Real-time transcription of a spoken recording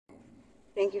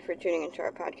Thank you for tuning into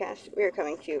our podcast. We are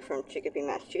coming to you from Chicopee,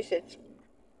 Massachusetts.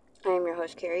 I am your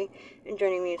host, Carrie, and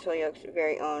joining me is Holyoke's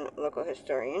very own local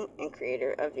historian and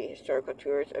creator of the historical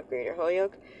tours of Greater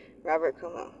Holyoke, Robert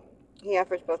Como. He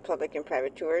offers both public and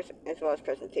private tours, as well as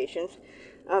presentations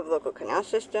of local canal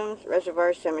systems,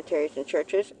 reservoirs, cemeteries, and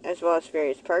churches, as well as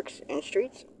various parks and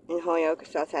streets in Holyoke,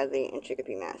 South Hadley, and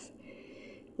Chicopee, Mass.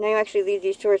 Now you actually lead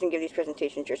these tours and give these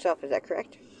presentations yourself, is that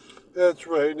correct? That's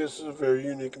right. This is a very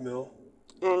unique mill.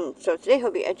 And so today he'll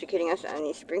be educating us on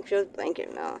the Springfield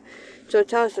blanket mill. So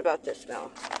tell us about this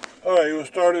mill. All right, it was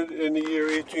started in the year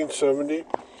 1870. It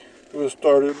was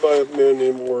started by a man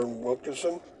named Warren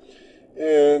Wilkinson.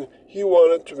 And he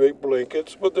wanted to make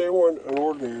blankets, but they weren't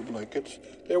ordinary blankets.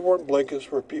 They weren't blankets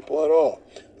for people at all.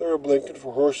 They were blankets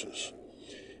for horses.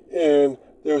 And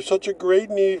there was such a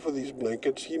great need for these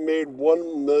blankets, he made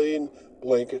 1 million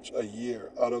blankets a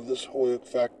year out of this Holyoke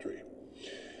factory.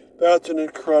 That's an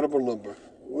incredible number.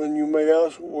 When you may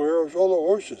ask, where was all the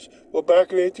horses? Well,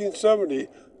 back in 1870,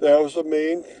 that was the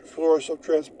main source of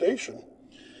transportation.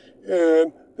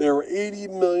 And there were 80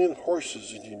 million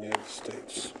horses in the United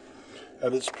States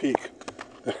at its peak.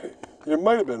 There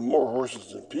might have been more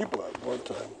horses than people at one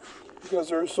time because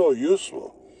they were so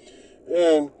useful.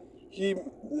 And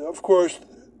of course,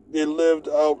 they lived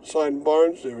outside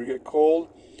barns. They would get cold.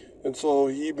 And so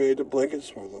he made the blankets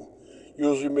for them,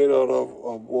 usually made out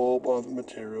of wool, other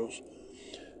materials.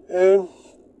 And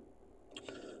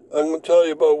I'm going to tell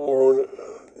you about Warren,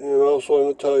 and also I'm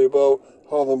going to tell you about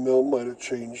how the mill might have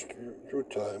changed through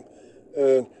time.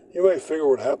 And you might figure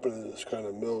what happened in this kind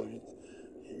of mill.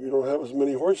 You don't have as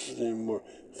many horses anymore.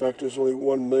 In fact, there's only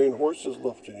 1 million horses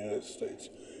left in the United States.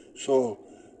 So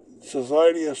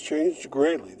society has changed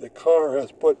greatly. The car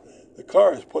has put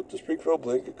the Springfield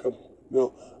blanket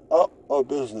mill out of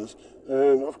business,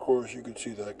 and of course you could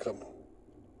see that coming.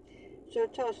 So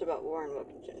tell us about Warren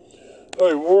Wilkinson. All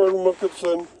right, Warren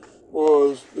Wilkinson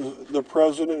was the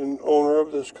president and owner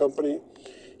of this company.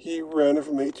 He ran it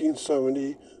from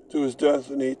 1870 to his death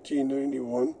in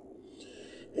 1891.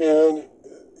 And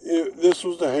this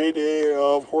was the heyday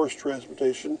of horse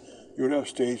transportation. You would have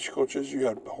stagecoaches, you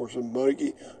had horse and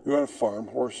buggy, you had farm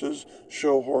horses,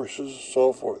 show horses,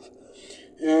 so forth.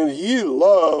 And he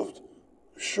loved,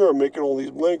 making all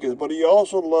these blankets, but he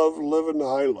also loved living the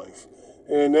high life.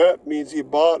 And that means he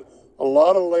bought a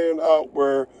lot of land out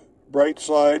where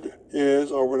Brightside is,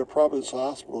 or where the Providence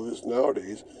Hospital is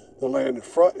nowadays, the land in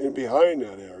front and behind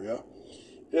that area.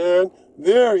 And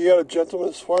there he had a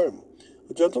gentleman's farm.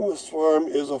 A gentleman's farm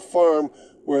is a farm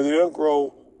where they don't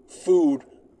grow food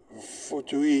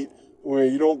to eat, where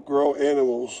you don't grow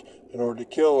animals in order to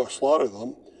kill or slaughter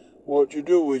them. What you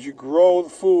do is you grow the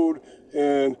food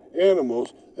and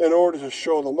animals in order to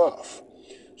show them off.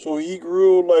 So he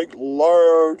grew like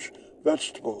large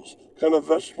vegetables, kind of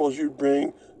vegetables you'd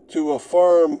bring to a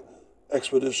farm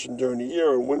expedition during the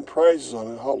year and win prizes on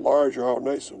it, how large or how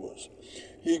nice it was.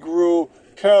 He grew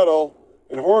cattle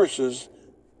and horses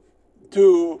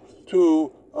to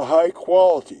a high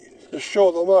quality to show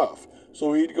them off.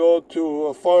 So he'd go to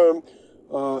a farm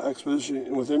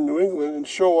expedition within New England and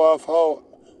show off how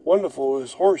wonderful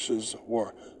his horses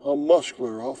were, how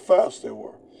muscular, how fast they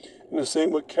were. And the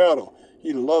same with cattle.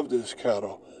 He loved his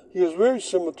cattle. He was very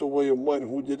similar to William White,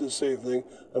 who did the same thing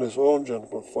on his own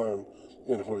gentleman farm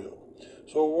in Holyoke.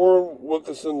 So Warren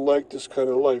Wilkinson liked this kind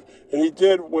of life. And he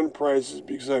did win prizes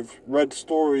because I've read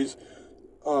stories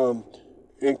in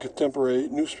contemporary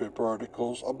newspaper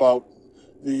articles about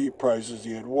the prizes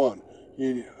he had won.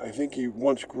 I think he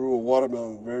once grew a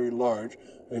watermelon very large,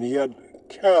 and he had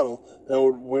cattle that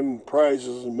would win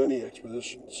prizes in many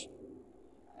expeditions.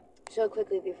 So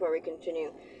quickly before we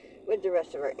continue with the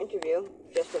rest of our interview,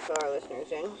 just to fill our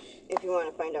listeners in, if you want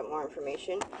to find out more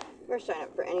information or sign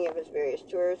up for any of his various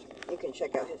tours, you can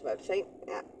check out his website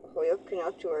at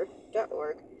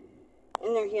holyokecanaltour.org.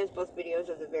 In there he has both videos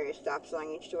of the various stops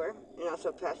along each tour and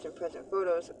also past and present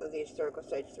photos of the historical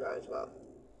sites throughout as well.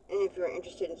 And if you are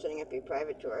interested in setting up a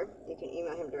private tour, you can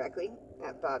email him directly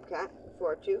at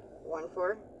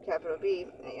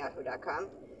bobcat4214,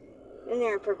 and they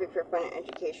are perfect for fun and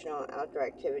educational outdoor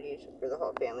activities for the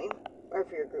whole family, or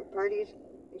for your group parties,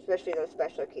 especially those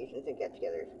special occasions and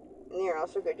get-togethers. And they are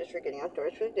also good just for getting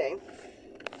outdoors for the day.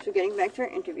 So getting back to our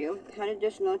interview, how did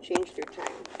this mill change through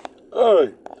time? All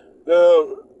right.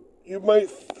 Now, you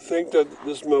might think that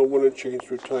this mill wouldn't change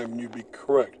through time, and you'd be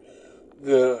correct.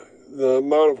 The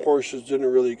amount of horses didn't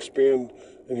really expand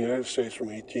in the United States from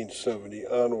 1870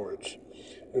 onwards.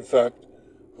 In fact,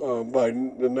 by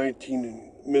the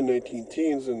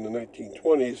mid-19-teens and the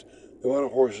 1920s, the amount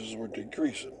of horses were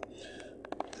decreasing.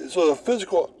 So the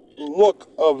physical look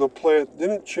of the plant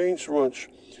didn't change much.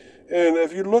 And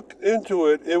if you look into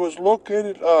it, it was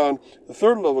located on the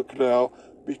third level canal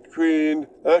between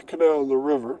that canal and the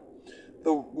river.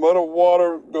 The amount of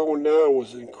water going down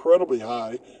was incredibly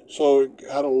high, so it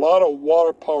had a lot of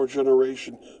water power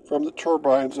generation from the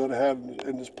turbines that it had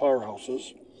in these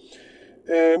powerhouses.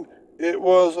 And it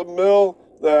was a mill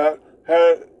that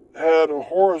had a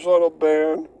horizontal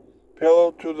band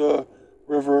parallel to the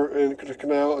river and the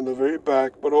canal in the very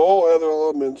back, but all other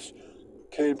elements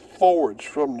came forwards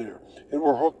from there and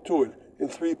were hooked to it in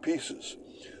three pieces.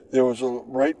 There was a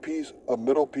right piece, a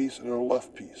middle piece, and a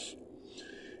left piece.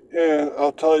 And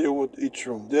I'll tell you what each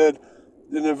of them did.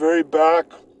 In the very back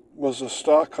was a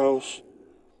stockhouse.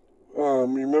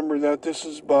 Remember that this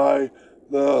is by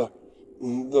the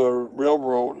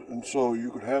railroad, and so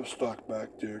you could have stock back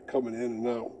there coming in and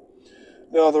out.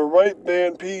 Now the right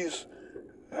band piece,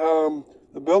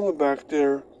 the building back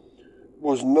there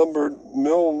was numbered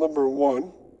mill number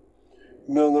 1,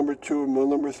 mill number 2, and mill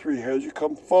number 3 as you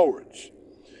come forwards.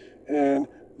 And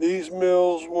these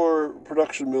mills were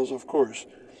production mills, of course.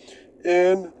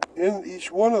 And in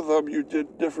each one of them, you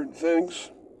did different things.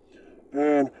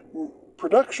 And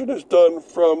production is done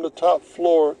from the top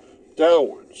floor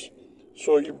downwards.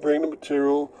 So you bring the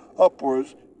material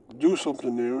upwards, do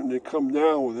something there, and they come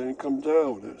down with it, and come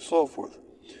down with it, and so forth.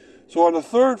 So on the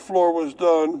third floor was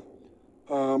done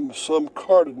some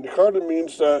carding. The carding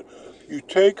means that you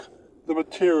take the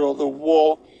material, the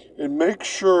wool, and make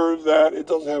sure that it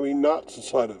doesn't have any knots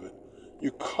inside of it.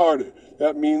 You card it.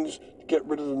 That means get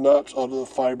rid of the knots out of the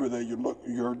fiber that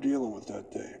you're dealing with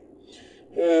that day.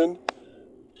 And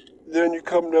then you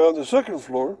come down to the second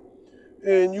floor,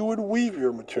 and you would weave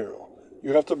your material.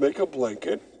 You have to make a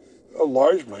blanket, a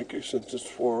large blanket, since it's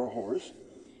for a horse.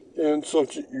 And so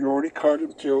you already carded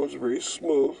material, it's very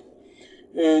smooth,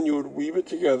 and you would weave it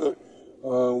together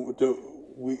with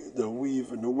the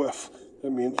weave and the weft.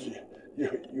 That means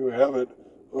you have it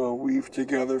weaved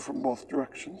together from both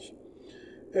directions.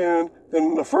 And then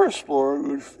on the first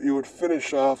floor, you would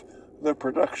finish off the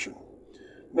production.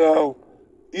 Now,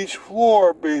 each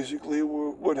floor basically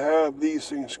would have these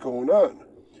things going on.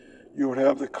 You would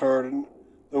have the carding,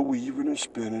 the weaving and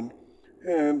spinning,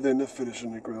 and then the finishing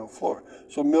on the ground floor.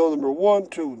 So mill number 1,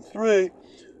 2, and 3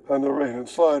 on the right-hand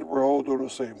side were all doing the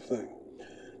same thing.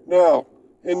 Now,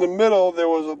 in the middle, there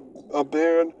was a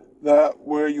band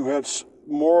where you had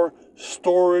more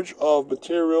storage of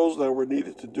materials that were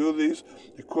needed to do these.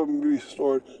 Equipment be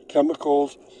stored,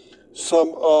 chemicals,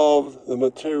 some of the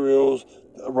materials,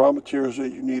 raw materials that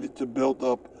you needed to build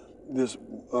up this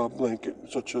blanket,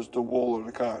 such as the wool or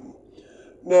the cotton.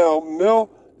 Now, the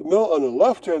mill on the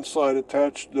left-hand side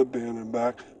attached to the band and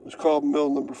back was called mill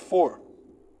number 4.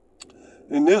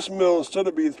 And this mill, instead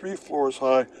of being 3 floors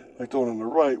high, like the one on the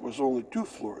right, was only 2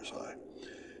 floors high.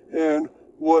 And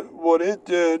what it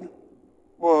did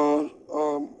was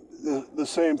the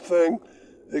same thing,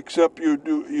 except you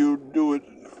do it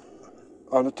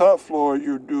on the top floor.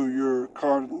 You do your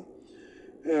carding,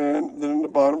 and then on the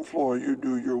bottom floor you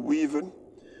do your weaving.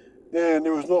 And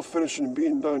there was no finishing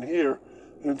being done here,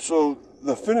 and so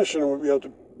the finishing would be able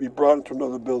to be brought into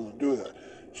another building to do that.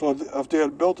 So if they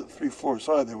had built it 3 floors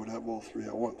high, they would have all 3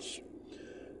 at once.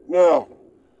 Now,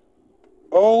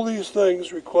 all these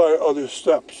things require other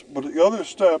steps, but the other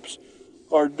steps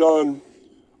are done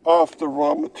off the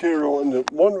raw material. And the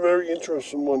one very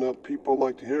interesting one that people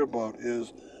like to hear about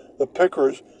is the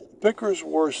pickers. The pickers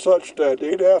were such that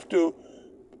they'd have to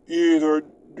either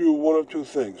do one of 2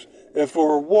 things. If it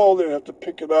were wool, they'd have to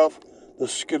pick it off the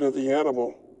skin of the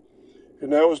animal.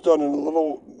 And that was done in a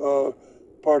little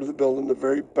part of the building, the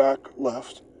very back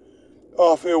left.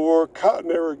 If it were cotton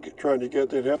they were trying to get,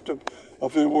 they'd have to,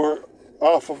 if it were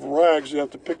off of rags, they'd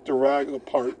have to pick the rags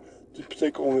apart to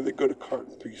take only the good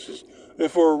cotton pieces.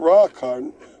 If it were raw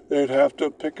cotton, they'd have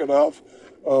to pick it off,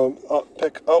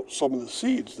 pick out some of the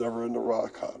seeds that were in the raw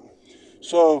cotton.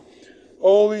 So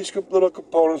all these little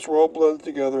components were all blended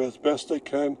together as best they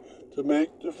can to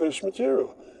make the finished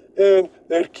material. And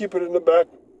they'd keep it in the back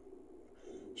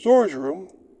storage room,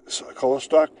 called a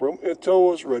stock room, until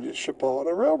it was ready to ship out on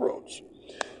the railroads.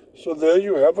 So there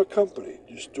you have a company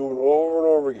just doing it over and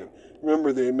over again.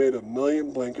 Remember, they made 1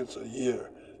 million blankets a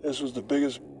year. This was the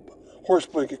biggest horse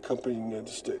blanket company in the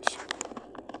United States.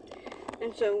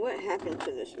 And so what happened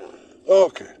to this mill?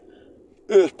 Okay.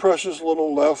 There's precious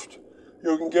little left.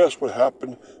 You can guess what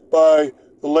happened. By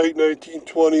the late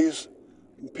 1920s,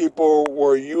 people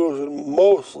were using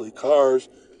mostly cars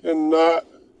and not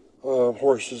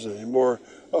horses anymore.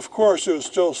 Of course, there was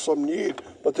still some need,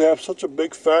 but to have such a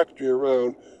big factory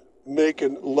around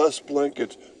making less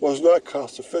blankets was not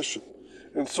cost efficient.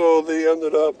 And so they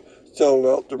ended up selling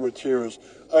out their materials.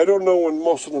 I don't know when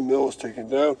most of the mill was taken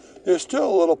down. There's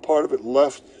still a little part of it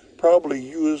left, probably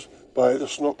used by the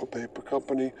Sunoco Paper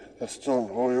Company that's still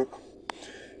in Holyoke.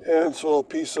 And so a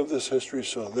piece of this history is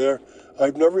still there.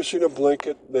 I've never seen a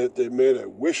blanket that they made. I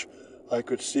wish I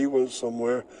could see one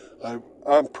somewhere.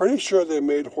 I'm pretty sure they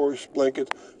made horse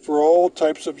blankets for all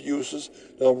types of uses.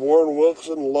 Now, Warren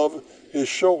Wilson loved his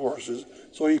show horses,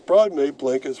 so he probably made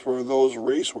blankets for those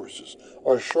race horses,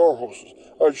 or show horses,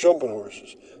 or jumping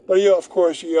horses. But yeah, of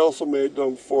course, he also made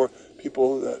them for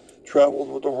people that traveled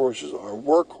with the horses, or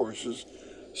work horses.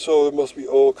 So there must be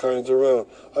all kinds around.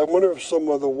 I wonder if some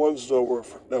of the ones though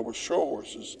that were show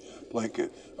horses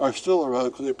blanket are still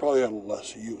around because they probably had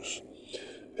less use.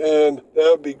 And that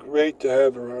would be great to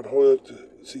have around Holyoke to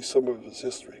see some of its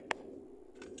history.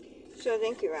 So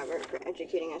thank you, Robert, for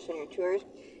educating us on your tours.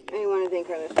 And I want to thank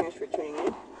our listeners for tuning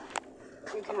in.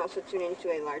 You can also tune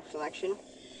into a large selection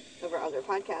of our other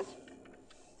podcasts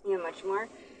and much more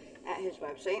at his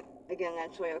website. Again,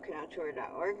 that's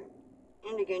holyokenowtour.org.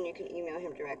 And again, you can email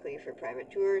him directly for private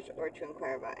tours or to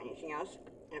inquire about anything else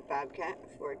at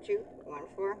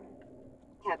bobcat4214,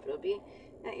 capital B,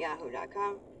 at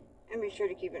yahoo.com. And be sure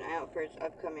to keep an eye out for his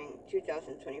upcoming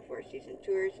 2024 season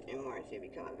tours and more as they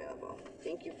become available.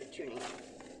 Thank you for tuning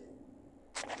in.